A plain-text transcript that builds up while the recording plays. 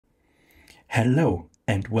Hello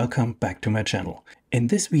and welcome back to my channel. In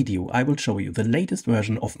this video I will show you the latest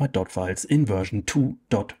version of my .files in version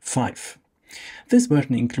 2.5. This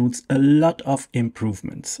version includes a lot of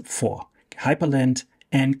improvements for HYPRLAND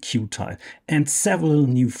and QTILE and several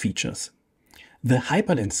new features. The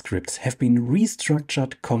HYPRLAND scripts have been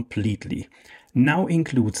restructured completely. Now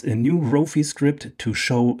includes a new rofi script to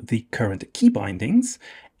show the current key bindings,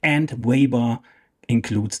 and WAYBAR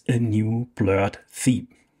includes a new blurred theme.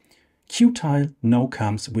 Qtile now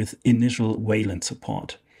comes with initial Wayland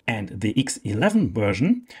support, and the X11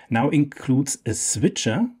 version now includes a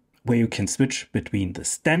switcher where you can switch between the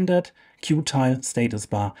standard Qtile status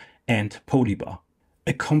bar and polybar.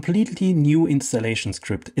 A completely new installation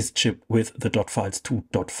script is shipped with the DOTFILES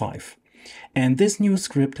 2.5. And this new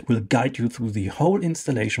script will guide you through the whole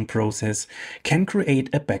installation process, can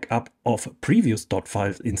create a backup of previous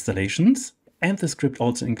 .files installations, and the script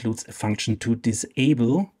also includes a function to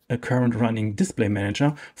disable a current running display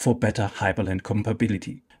manager for better HYPRLAND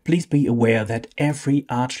compatibility. Please be aware that every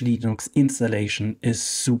Arch Linux installation is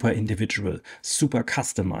super individual, super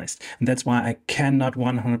customized. And that's why I cannot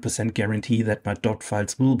 100% guarantee that my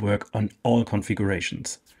 .files will work on all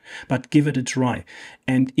configurations. But give it a try.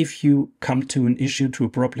 And if you come to an issue, to a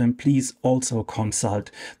problem, please also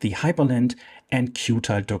consult the HYPRLAND and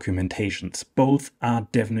Qtile documentations. Both are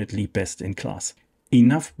definitely best in class.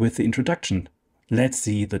 Enough with the introduction. Let's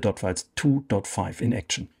see the .files 2.5 in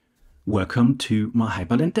action. Welcome to my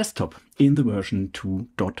HYPRLAND desktop in the version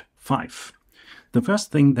 2.5. The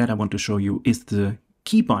first thing that I want to show you is the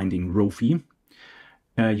key binding rofi.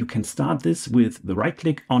 You can start this with the right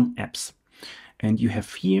click on apps. And you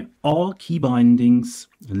have here all key bindings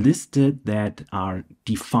listed that are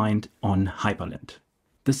defined on HYPRLAND.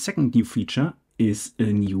 The second new feature is a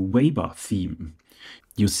new WAYBAR theme.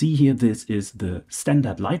 You see here this is the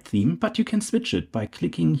standard light theme, but you can switch it by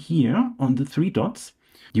clicking here on the three dots.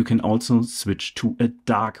 You can also switch to a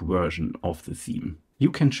dark version of the theme.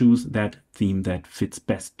 You can choose that theme that fits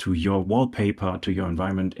best to your wallpaper, to your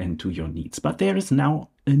environment, and to your needs. But there is now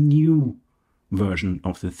a new version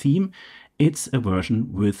of the theme. It's a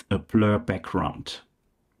version with a blur background.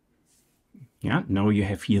 Yeah, now you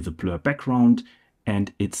have here the blur background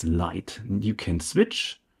and it's light. And you can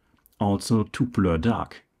switch also to blur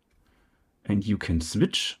dark. And you can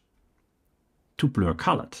switch to blur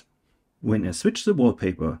colored. When I switch the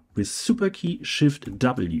wallpaper with super key Shift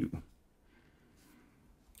W,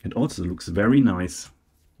 it also looks very nice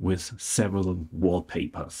with several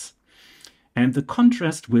wallpapers. And the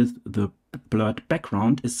contrast with the blurred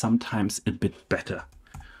background is sometimes a bit better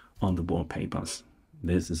on the wallpapers.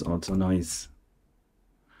 This is also nice.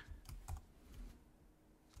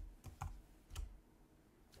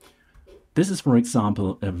 This is, for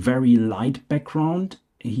example, a very light background.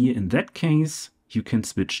 Here in that case, you can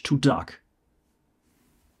switch to dark.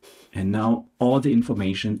 And now all the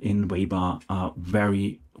information in WAYBAR are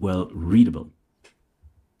very well readable.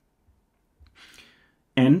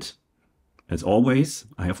 And as always,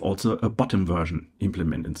 I have also a bottom version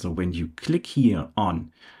implemented. So when you click here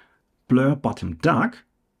on blur bottom dark,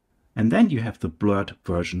 and then you have the blurred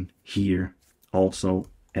version here also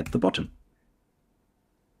at the bottom.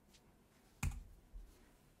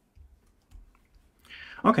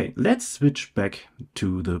 Okay, let's switch back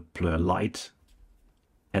to the blur light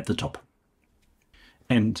at the top.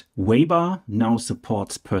 And WAYBAR now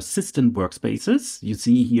supports persistent workspaces. You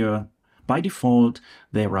see here, by default,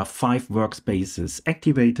 there are 5 workspaces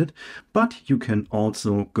activated, but you can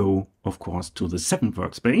also go, of course, to the 7th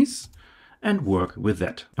workspace and work with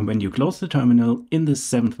that. And when you close the terminal in the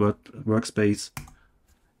 7th workspace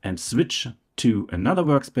and switch to another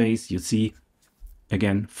workspace, you see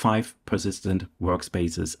again 5 persistent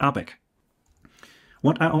workspaces are back.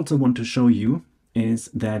 What I also want to show you is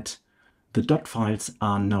that the .files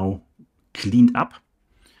are now cleaned up.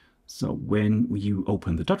 So when you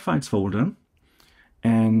open the .files folder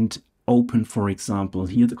and open, for example,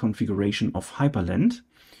 here the configuration of HYPRLAND,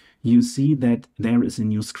 you see that there is a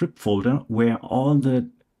new script folder where all the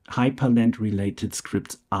HYPRLAND related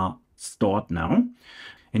scripts are stored now.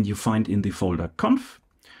 And you find in the folder conf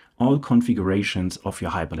all configurations of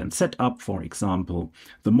your HYPRLAND setup, for example,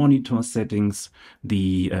 the monitor settings,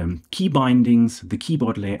 the key bindings, the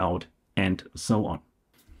keyboard layout, and so on.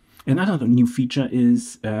 Another new feature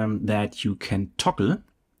is that you can toggle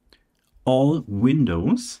all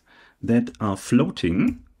windows that are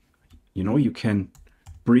floating. You know, you can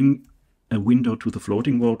bring a window to the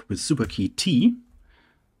floating mode with super key T,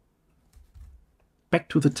 back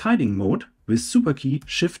to the tiling mode with super key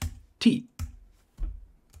Shift T.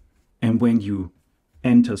 And when you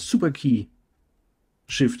enter super key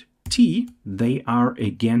Shift T, they are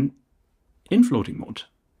again in floating mode.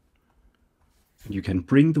 You can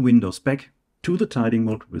bring the windows back to the tiling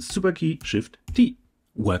mode with super key Shift T.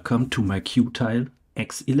 Welcome to my Qtile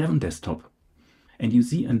X11 desktop. And you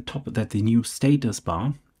see on top that the new status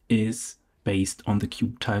bar is based on the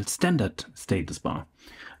Qtile standard status bar,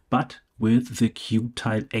 but with the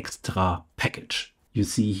Qtile Extra package. You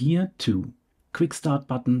see here two quick start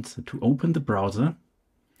buttons to open the browser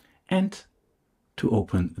and to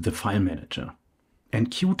open the file manager. And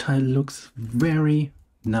Qtile looks very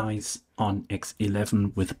nice on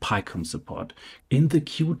X11 with pacman support. In the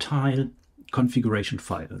Qtile configuration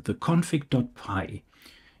file, the config.py,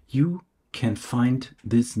 you can find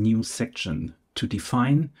this new section to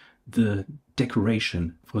define the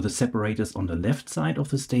decoration for the separators on the left side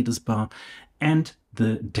of the status bar and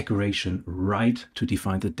the decoration right to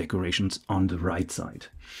define the decorations on the right side.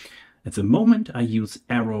 At the moment I use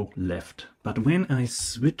arrow left, but when I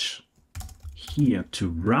switch here to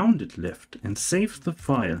rounded left and save the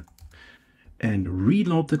file and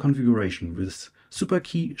reload the configuration with super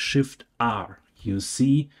key Shift R, you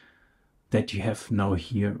see that you have now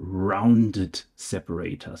here rounded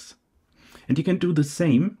separators. And you can do the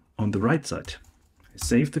same on the right side.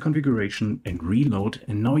 Save the configuration and reload,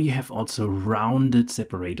 and now you have also rounded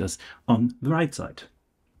separators on the right side.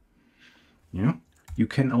 Yeah, you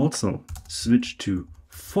can also switch to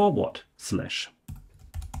forward slash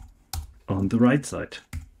on the right side.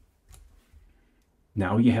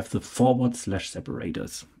 Now you have the forward slash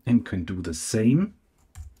separators and can do the same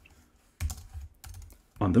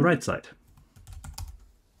on the right side.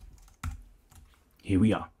 Here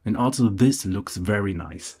we are. And also this looks very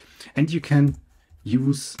nice. And you can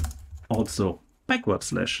use also backward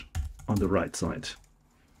slash on the right side.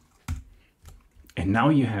 And now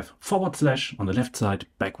you have forward slash on the left side,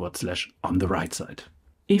 backward slash on the right side.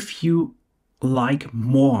 If you like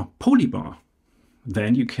more polybar,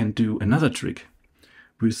 then you can do another trick.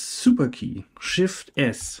 With super key Shift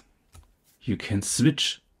S, you can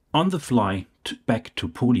switch on the fly back to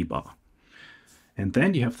polybar. And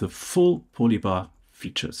then you have the full polybar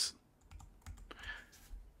features.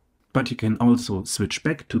 But you can also switch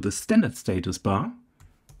back to the standard status bar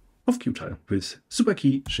of Qtile with super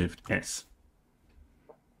key Shift S.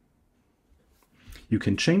 You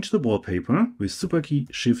can change the wallpaper with super key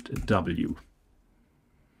Shift W.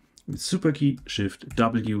 With super key Shift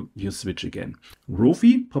W, you switch again.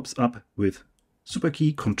 Rofi pops up with super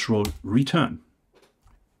key Control Return,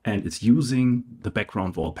 and it's using the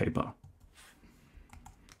background wallpaper.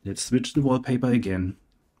 Let's switch the wallpaper again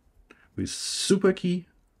with super key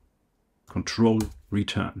Control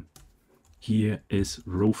Return. Here is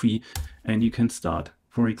Rofi, and you can start,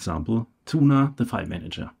 for example, Tuna, the file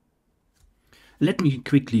manager. Let me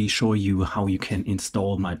quickly show you how you can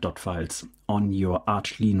install my .files on your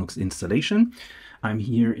Arch Linux installation. I'm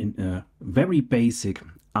here in a very basic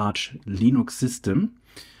Arch Linux system,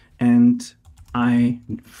 and I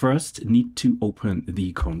first need to open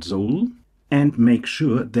the console and make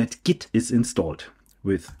sure that Git is installed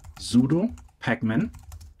with sudo pacman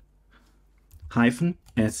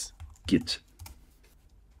 -s git.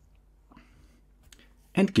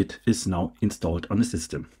 And Git is now installed on the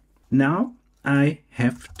system. Now I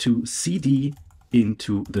have to cd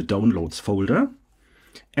into the downloads folder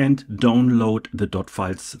and download the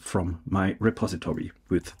 .files from my repository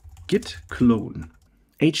with git clone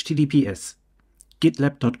https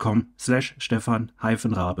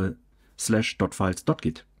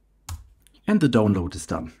gitlab.com/stefan-rabe/dotfiles.git. And the download is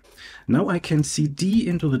done. Now I can cd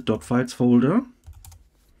into the .files folder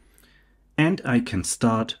and I can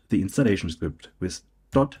start the installation script with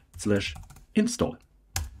 /install.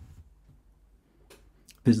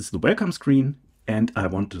 This is the welcome screen and I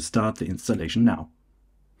want to start the installation now.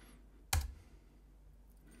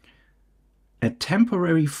 A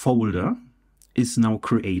temporary folder is now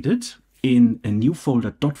created in a new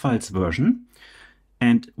folder .files version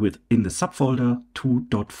and within the subfolder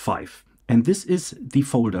 2.5. And this is the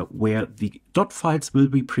folder where the .files will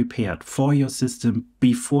be prepared for your system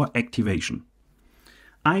before activation.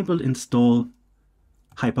 I will install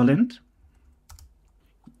HYPRLAND.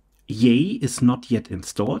 Yay is not yet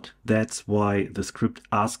installed. That's why the script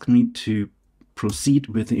asked me to proceed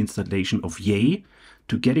with the installation of Yay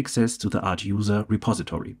to get access to the Arch user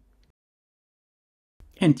repository.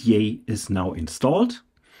 And Yay is now installed,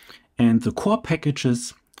 and the core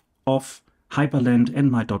packages of HYPRLAND and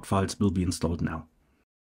my .files will be installed now.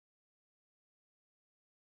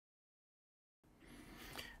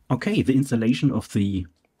 Okay, the installation of the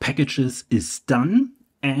packages is done,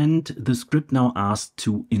 and the script now asks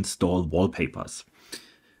to install wallpapers.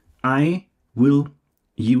 I will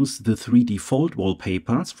use the 3 default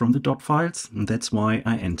wallpapers from the dot files. And that's why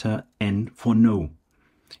I enter N for no.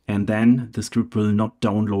 And then the script will not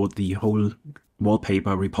download the whole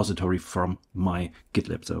wallpaper repository from my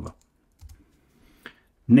GitLab server.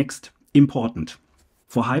 Next, important.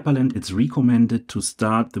 For HYPRLAND, it's recommended to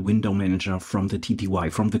start the window manager from the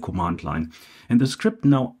TTY, from the command line. And the script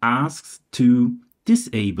now asks to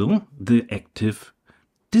disable the active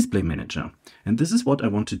display manager. And this is what I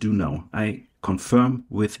want to do now. I confirm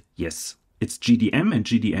with yes. It's GDM, and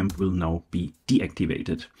GDM will now be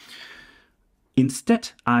deactivated.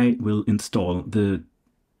 Instead, I will install the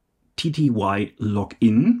TTY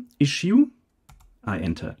login issue. I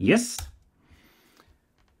enter yes.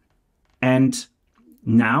 And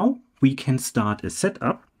now we can start a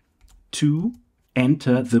setup to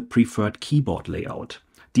enter the preferred keyboard layout.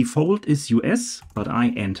 Default is US, but I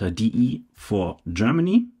enter DE for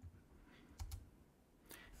Germany.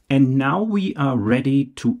 And now we are ready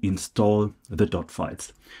to install the dot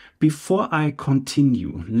files. Before I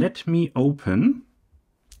continue, let me open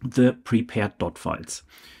the prepared dot files.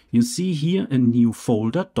 You see here a new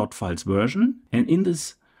folder, dotfiles version, and in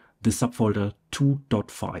this, the subfolder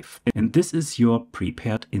 2.5. And this is your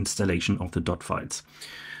prepared installation of the dot files.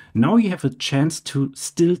 Now you have a chance to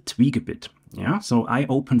still tweak a bit. Yeah, so I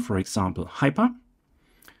open, for example, Hyper,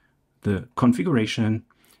 the configuration,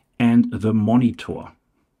 and the monitor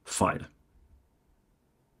file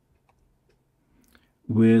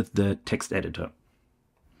with the text editor.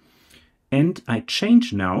 And I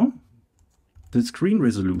change now the screen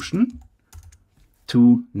resolution to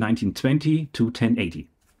 1920 to 1080.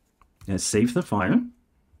 Save the file.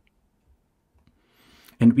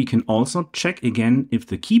 And we can also check again if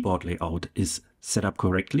the keyboard layout is set up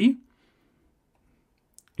correctly.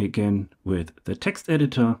 Again with the text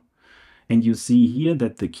editor. And you see here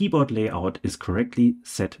that the keyboard layout is correctly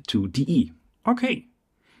set to DE. Okay,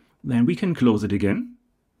 then we can close it again.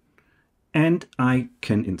 And I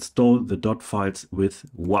can install the dot files with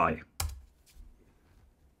Y.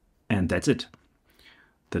 And that's it.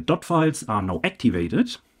 The dot files are now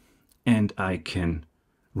activated, and I can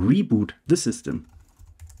reboot the system.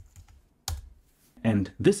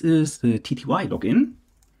 And this is the TTY login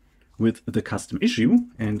with the custom issue,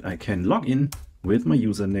 and I can log in with my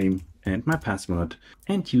username and my password.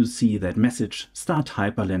 And you see that message, start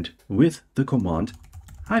HYPRLAND with the command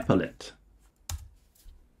HYPRLAND.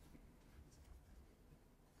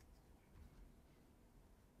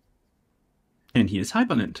 And here's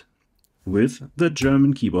HYPRLAND with the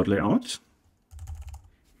German keyboard layout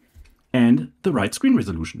and the right screen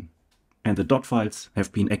resolution. And the dot files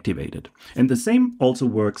have been activated. And the same also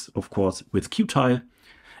works, of course, with Qtile.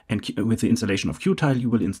 And with the installation of Qtile, you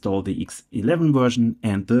will install the X11 version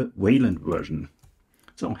and the Wayland version.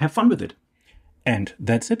 So have fun with it. And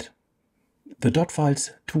that's it. The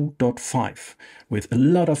DOTFILES 2.5 with a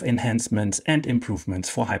lot of enhancements and improvements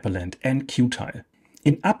for HYPRLAND and Qtile.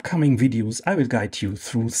 In upcoming videos, I will guide you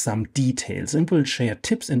through some details and will share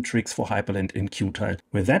tips and tricks for HYPRLAND and Qtile.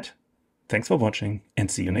 With that, thanks for watching and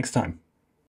see you next time.